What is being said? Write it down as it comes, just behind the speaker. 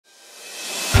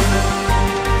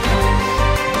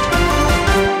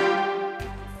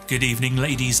Good evening,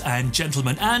 ladies and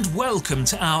gentlemen, and welcome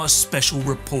to our special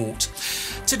report.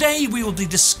 Today we will be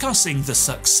discussing the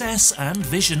success and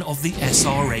vision of the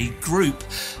SRA Group,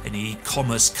 an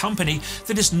e-commerce company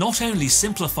that is not only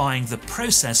simplifying the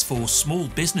process for small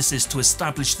businesses to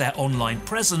establish their online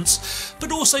presence,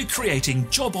 but also creating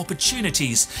job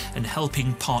opportunities and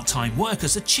helping part-time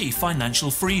workers achieve financial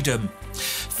freedom.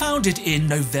 Founded in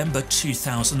November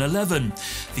 2011,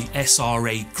 the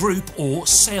SRA Group, or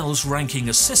Sales Ranking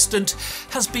Assistant,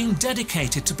 has been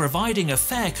dedicated to providing a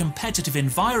fair competitive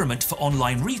environment for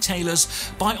online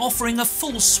retailers by offering a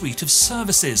full suite of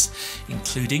services,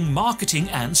 including marketing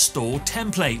and store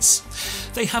templates.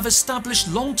 They have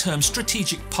established long-term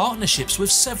strategic partnerships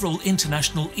with several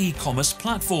international e-commerce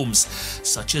platforms,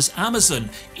 such as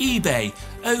Amazon, eBay,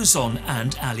 Ozon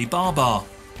and Alibaba.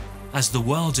 As the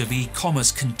world of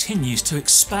e-commerce continues to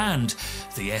expand,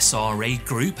 the SRA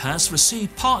Group has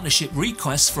received partnership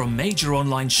requests from major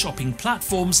online shopping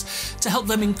platforms to help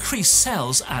them increase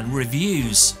sales and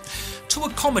reviews. To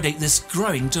accommodate this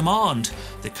growing demand,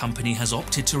 the company has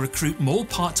opted to recruit more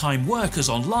part-time workers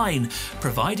online,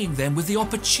 providing them with the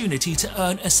opportunity to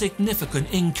earn a significant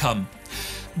income.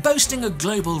 Boasting a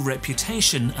global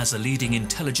reputation as a leading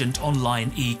intelligent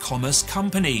online e-commerce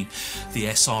company, the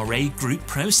SRA Group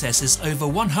processes over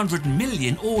 100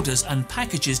 million orders and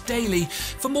packages daily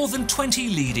for more than 20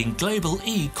 leading global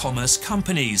e-commerce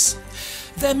companies.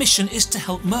 Their mission is to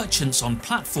help merchants on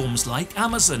platforms like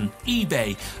Amazon,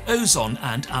 eBay, Ozon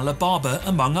and Alibaba,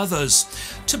 among others,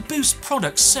 to boost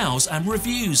product sales and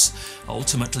reviews,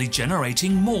 ultimately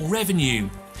generating more revenue.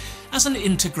 As an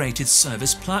integrated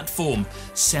service platform,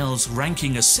 Sales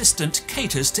Ranking Assistant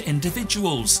caters to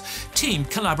individuals, team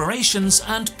collaborations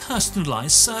and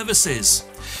personalised services.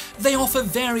 They offer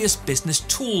various business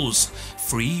tools,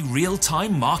 free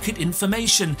real-time market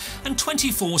information and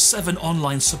 24/7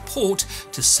 online support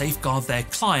to safeguard their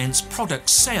clients' product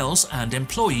sales and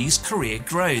employees' career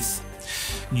growth.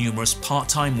 Numerous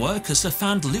part-time workers have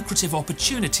found lucrative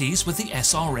opportunities with the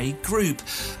SRA Group,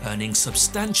 earning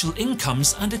substantial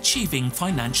incomes and achieving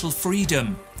financial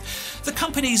freedom. The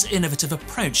company's innovative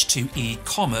approach to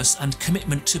e-commerce and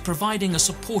commitment to providing a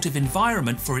supportive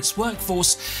environment for its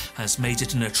workforce has made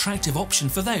it an attractive option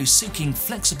for those seeking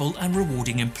flexible and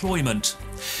rewarding employment.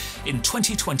 In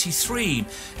 2023,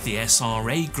 the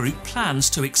SRA Group plans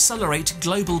to accelerate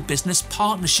global business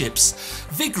partnerships,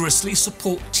 vigorously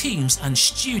support teams and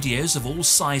studios of all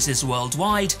sizes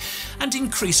worldwide, and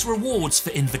increase rewards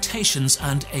for invitations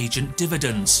and agent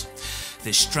dividends.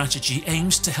 This strategy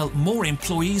aims to help more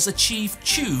employees achieve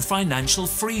true financial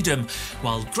freedom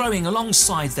while growing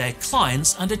alongside their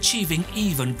clients and achieving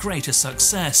even greater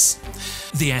success.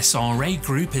 The SRA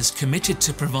Group is committed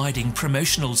to providing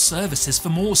promotional services for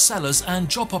more sellers and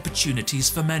job opportunities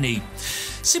for many.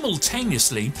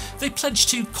 Simultaneously, they pledge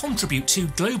to contribute to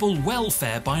global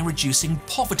welfare by reducing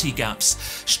poverty gaps,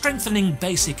 strengthening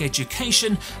basic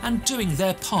education and doing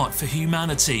their part for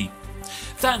humanity.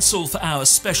 That's all for our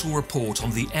special report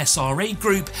on the SRA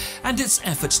Group and its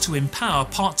efforts to empower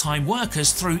part-time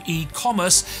workers through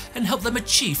e-commerce and help them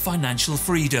achieve financial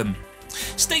freedom.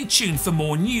 Stay tuned for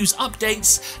more news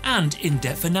updates and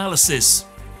in-depth analysis.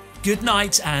 Good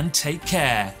night and take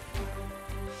care.